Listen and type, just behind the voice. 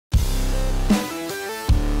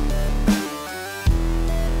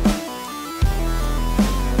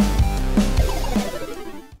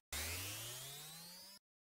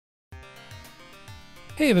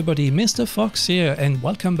Hey everybody, Mr. Fox here and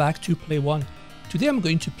welcome back to PLAY1. Today I'm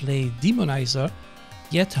going to play Demonizer,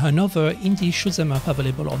 yet another indie shoot 'em up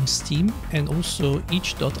available on Steam and also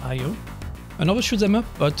itch.io. Another shoot 'em up,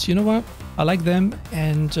 but you know what? I like them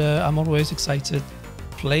and I'm always excited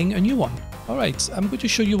playing a new one. Alright, I'm going to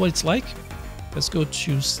show you what it's like. Let's go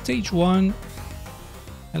to stage 1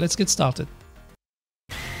 and let's get started.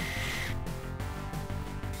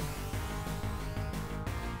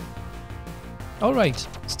 Alright,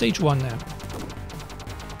 stage 1 now.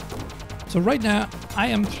 So right now I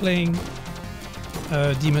am playing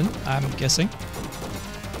a demon, I'm guessing.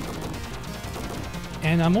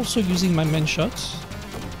 And I'm also using my main shots.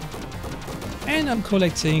 And I'm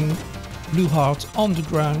collecting blue heart on the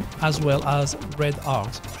ground as well as red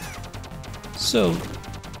heart. So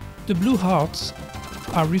the blue hearts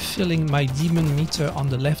are refilling my demon meter on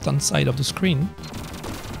the left hand side of the screen.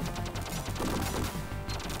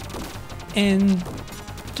 And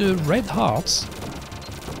the red hearts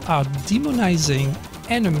are demonizing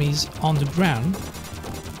enemies on the ground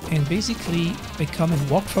and basically they come and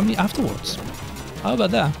walk from me afterwards. How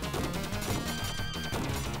about that?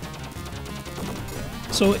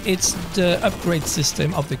 So it's the upgrade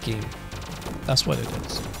system of the game. That's what it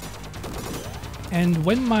is. And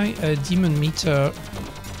when my demon meter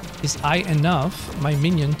is high enough, my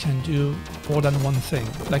minion can do more than one thing.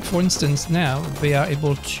 Like for instance now they are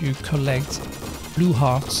able to collect blue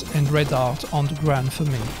hearts and red heart on the ground for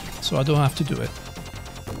me, so I don't have to do it.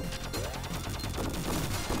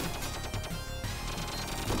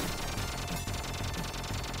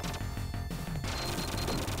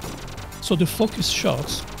 So the focus shot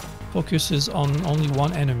focuses on only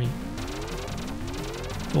one enemy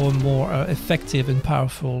for more effective and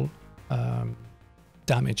powerful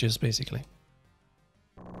damages basically.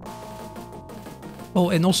 Oh,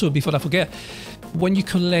 and also before I forget, when you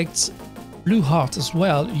collect blue heart as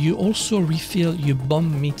well, you also refill your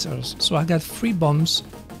bomb meters. So I got 3 bombs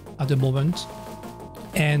at the moment,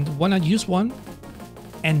 and when I use one,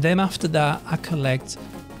 and then after that I collect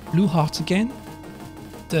blue heart again,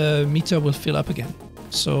 the meter will fill up again.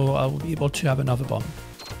 So I will be able to have another bomb.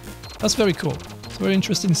 That's very cool. It's a very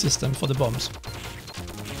interesting system for the bombs.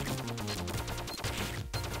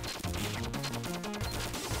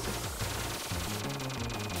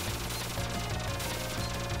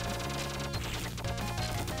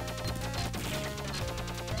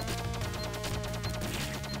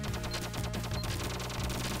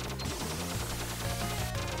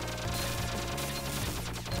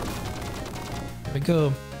 There we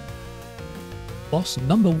go. Boss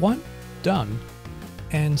number 1 done,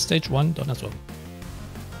 and stage 1 done as well.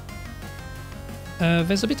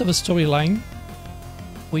 There's a bit of a storyline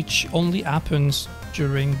which only happens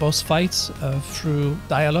during boss fights through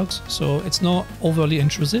dialogues, so it's not overly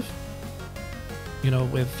intrusive, you know,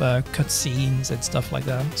 with cutscenes and stuff like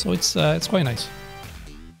that. So it's quite nice.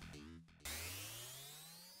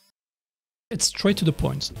 It's straight to the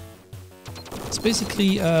point. It's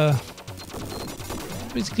basically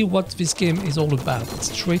what this game is all about.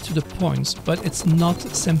 It's straight to the point, but it's not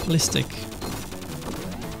simplistic.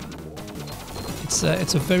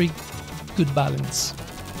 It's a very good balance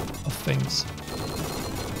of things.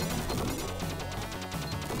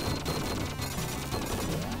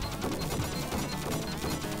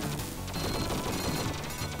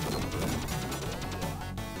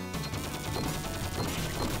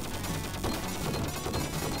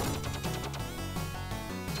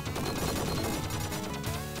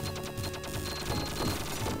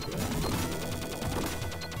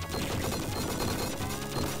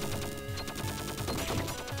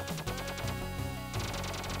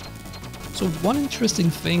 So one interesting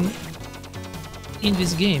thing in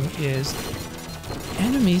this game is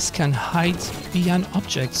enemies can hide behind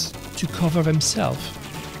objects to cover themselves.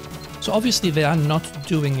 So obviously they are not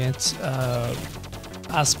doing it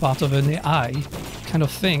as part of an AI kind of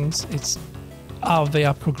things. It's how they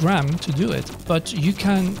are programmed to do it. But you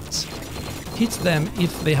can't hit them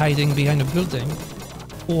if they're hiding behind a building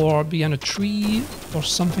or behind a tree or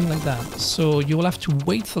something like that. So you will have to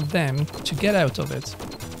wait for them to get out of it.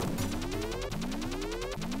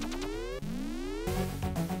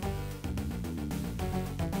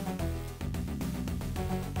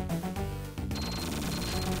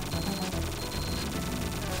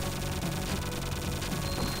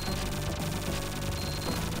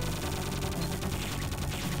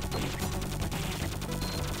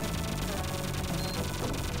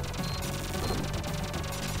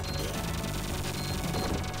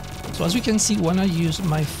 So as you can see, when I use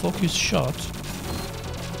my focus shot,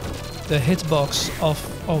 the hitbox of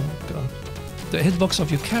the hitbox of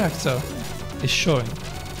your character is showing.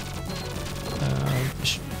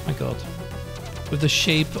 god. With the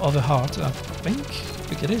shape of a heart, I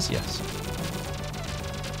think it is, yes.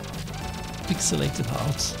 Pixelated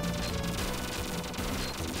hearts.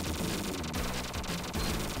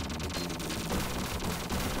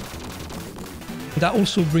 That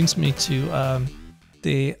also brings me to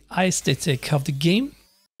the aesthetic of the game.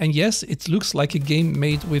 And yes, it looks like a game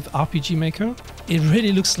made with RPG Maker. It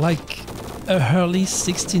really looks like a early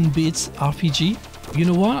 16-bit RPG. You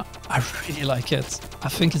know what? I really like it. I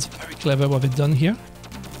think it's very clever what they've done here.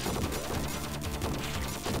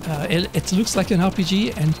 It looks like an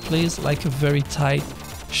RPG and plays like a very tight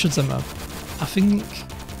shoot 'em up. I think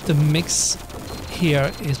the mix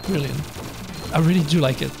here is brilliant. I really do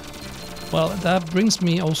like it. Well, that brings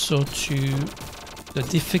me also to the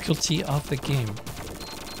difficulty of the game.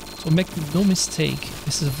 So make no mistake,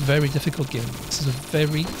 this is a very difficult game. This is a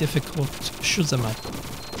very difficult shoot 'em up.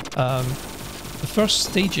 The first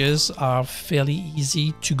stages are fairly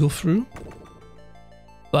easy to go through,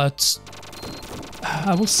 but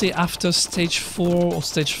I will say after stage 4 or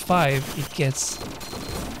stage 5 it gets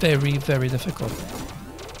very, very difficult.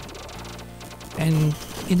 And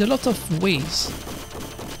in a lot of ways,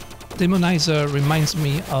 Demonizer reminds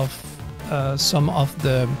me of some of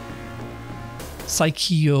the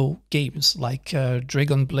Psycheo games like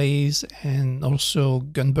Dragon Blaze and also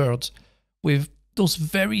Gunbird, with those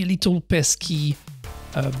very little pesky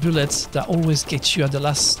bullets that always get you at the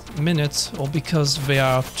last minute, or because they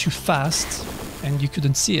are too fast and you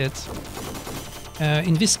couldn't see it.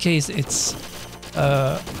 In this case, it's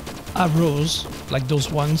arrows like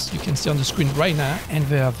those ones you can see on the screen right now, and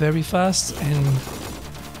they are very fast, and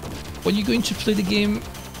when you're going to play the game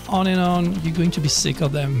on and on, you're going to be sick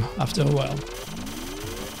of them after a while.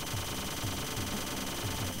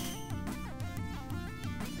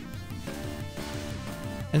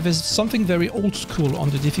 And there's something very old school on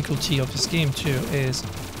the difficulty of this game too, is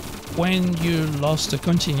when you lost a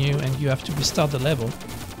continue and you have to restart the level,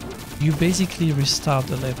 you basically restart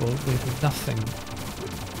the level with nothing.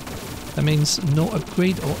 That means no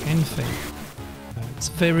upgrade or anything. It's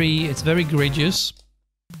very gracious.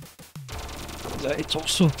 It's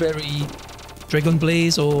also very Dragon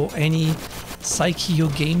Blaze or any Psycheo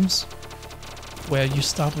games where you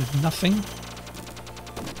start with nothing.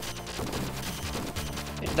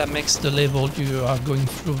 And that makes the level you are going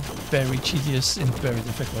through very tedious and very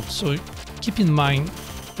difficult. So keep in mind,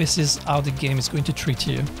 this is how the game is going to treat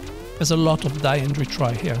you. There's a lot of die and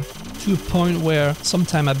retry here, to a point where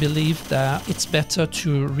sometimes I believe that it's better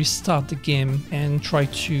to restart the game and try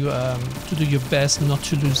to do your best not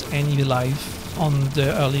to lose any life on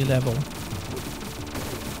the early level.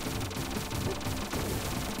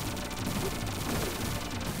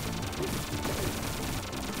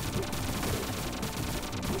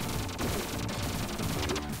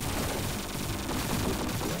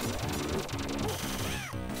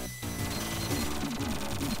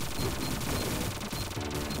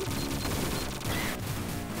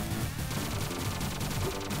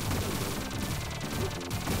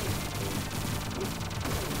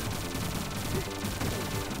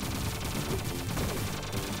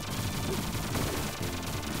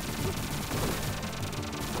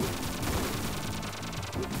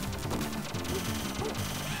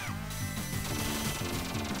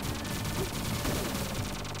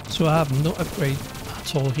 So I have no upgrade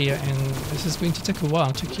at all here, and this is going to take a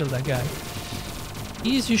while to kill that guy.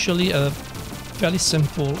 He is usually a fairly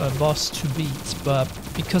simple boss to beat, but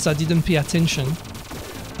because I didn't pay attention,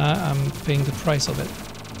 I'm paying the price of it.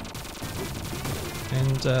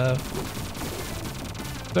 And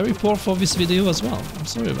very poor for this video as well. I'm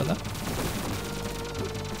sorry about that.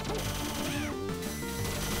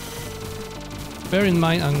 Bear in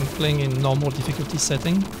mind I'm playing in normal difficulty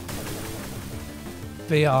setting.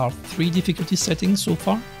 There are 3 difficulty settings so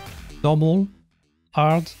far: normal,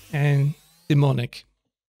 hard, and demonic.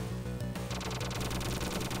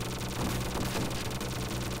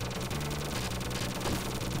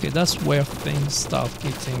 Okay, that's where things start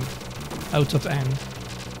getting out of hand.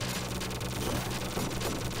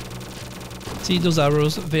 See those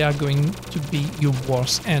arrows? They are going to be your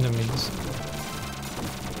worst enemies.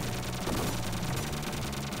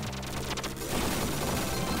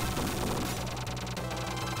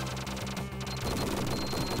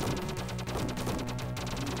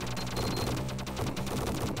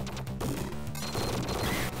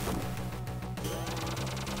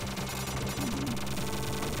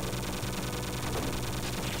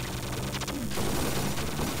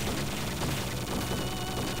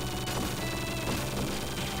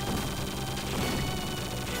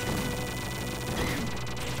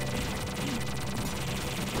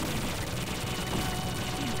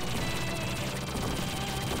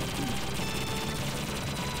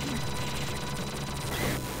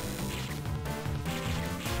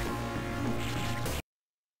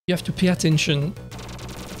 You have to pay attention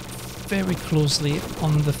very closely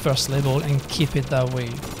on the first level and keep it that way,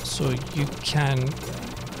 so you can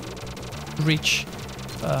reach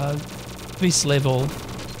this level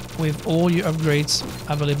with all your upgrades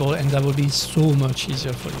available, and that will be so much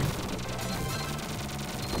easier for you.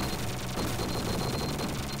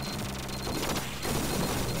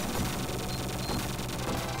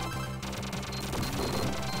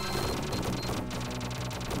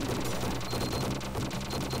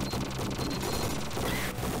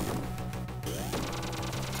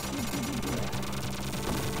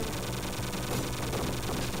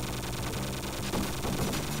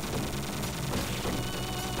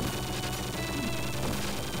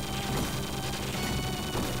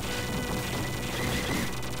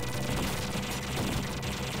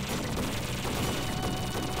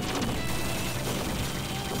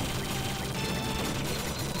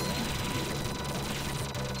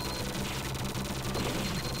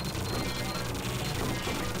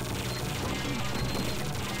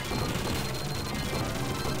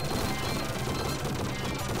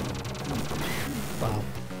 Wow.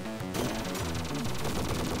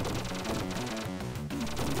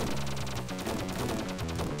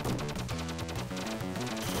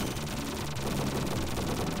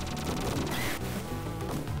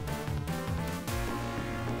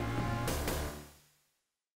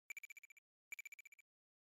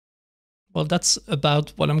 Well, that's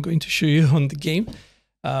about what I'm going to show you on the game.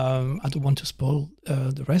 I don't want to spoil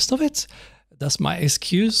the rest of it. That's my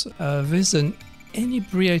excuse. There's an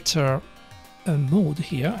inebriator mode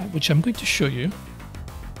here, which I'm going to show you.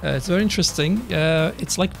 It's very interesting.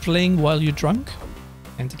 It's like playing while you're drunk,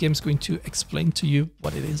 and the game's going to explain to you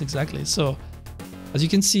what it is exactly. So, as you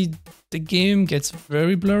can see, the game gets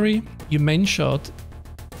very blurry. Your main shot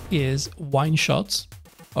is wine shots,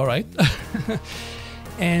 all right?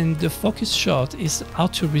 And the focus shot is how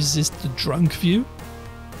to resist the drunk view,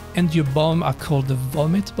 and your bomb are called the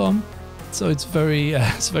vomit bomb. So it's very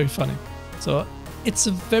funny. So it's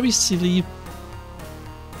a very silly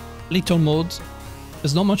little mode.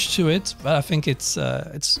 There's not much to it, but I think it's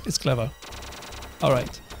clever. All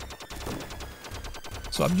right.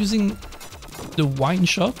 So I'm using the wine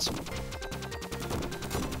shot,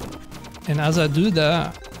 and as I do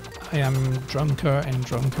that, I am drunker and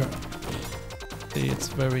drunker. It's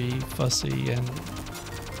very fussy and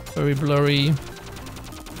very blurry.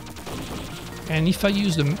 And if I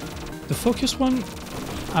use the focus one,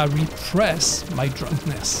 I repress my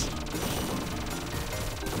drunkenness.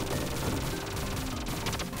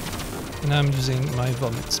 And I'm using my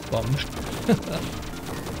vomit bomb.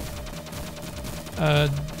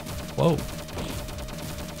 Whoa.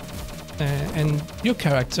 And your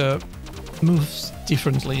character moves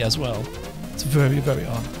differently as well. It's very, very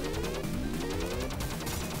odd.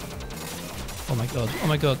 Oh my god, oh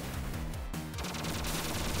my god.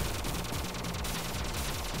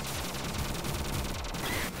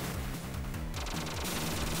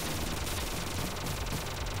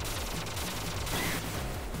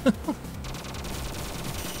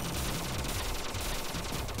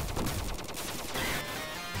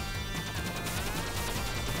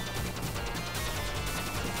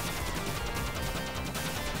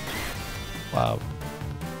 Wow.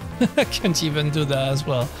 I can't even do that as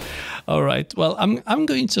well. All right. Well, I'm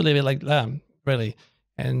going to leave it like that, really.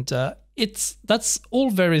 And that's all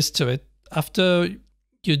there is to it. After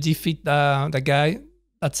you defeat the guy,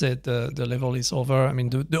 that's it. The level is over. I mean,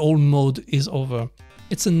 the whole mode is over.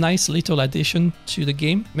 It's a nice little addition to the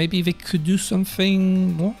game. Maybe they could do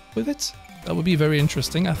something more with it. That would be very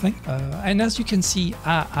interesting, I think. And as you can see,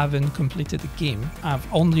 I haven't completed the game. I've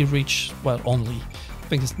only reached, well, only. I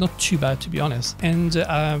think it's not too bad, to be honest. And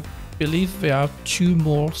I believe there are 2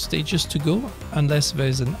 more stages to go, unless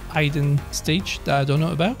there's an hidden stage that I don't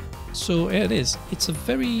know about. So here it is. It's a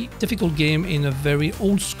very difficult game in a very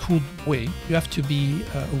old school way. You have to be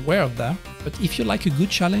aware of that. But if you like a good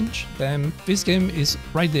challenge, then this game is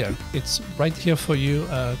right there. It's right here for you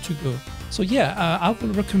to go. So yeah, I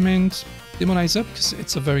will recommend Demonizer because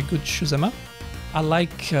it's a very good shoot 'em up. I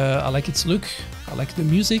like its look. I like the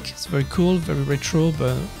music. It's very cool, very retro,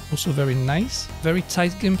 but also very nice. Very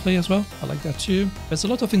tight gameplay as well. I like that too. There's a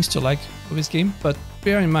lot of things to like with this game, but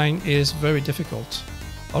bear in mind, it is very difficult.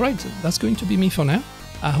 Alright, that's going to be me for now.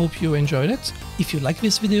 I hope you enjoyed it. If you like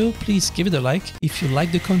this video, please give it a like. If you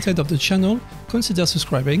like the content of the channel, consider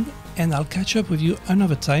subscribing, and I'll catch up with you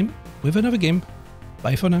another time with another game.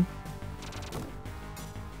 Bye for now.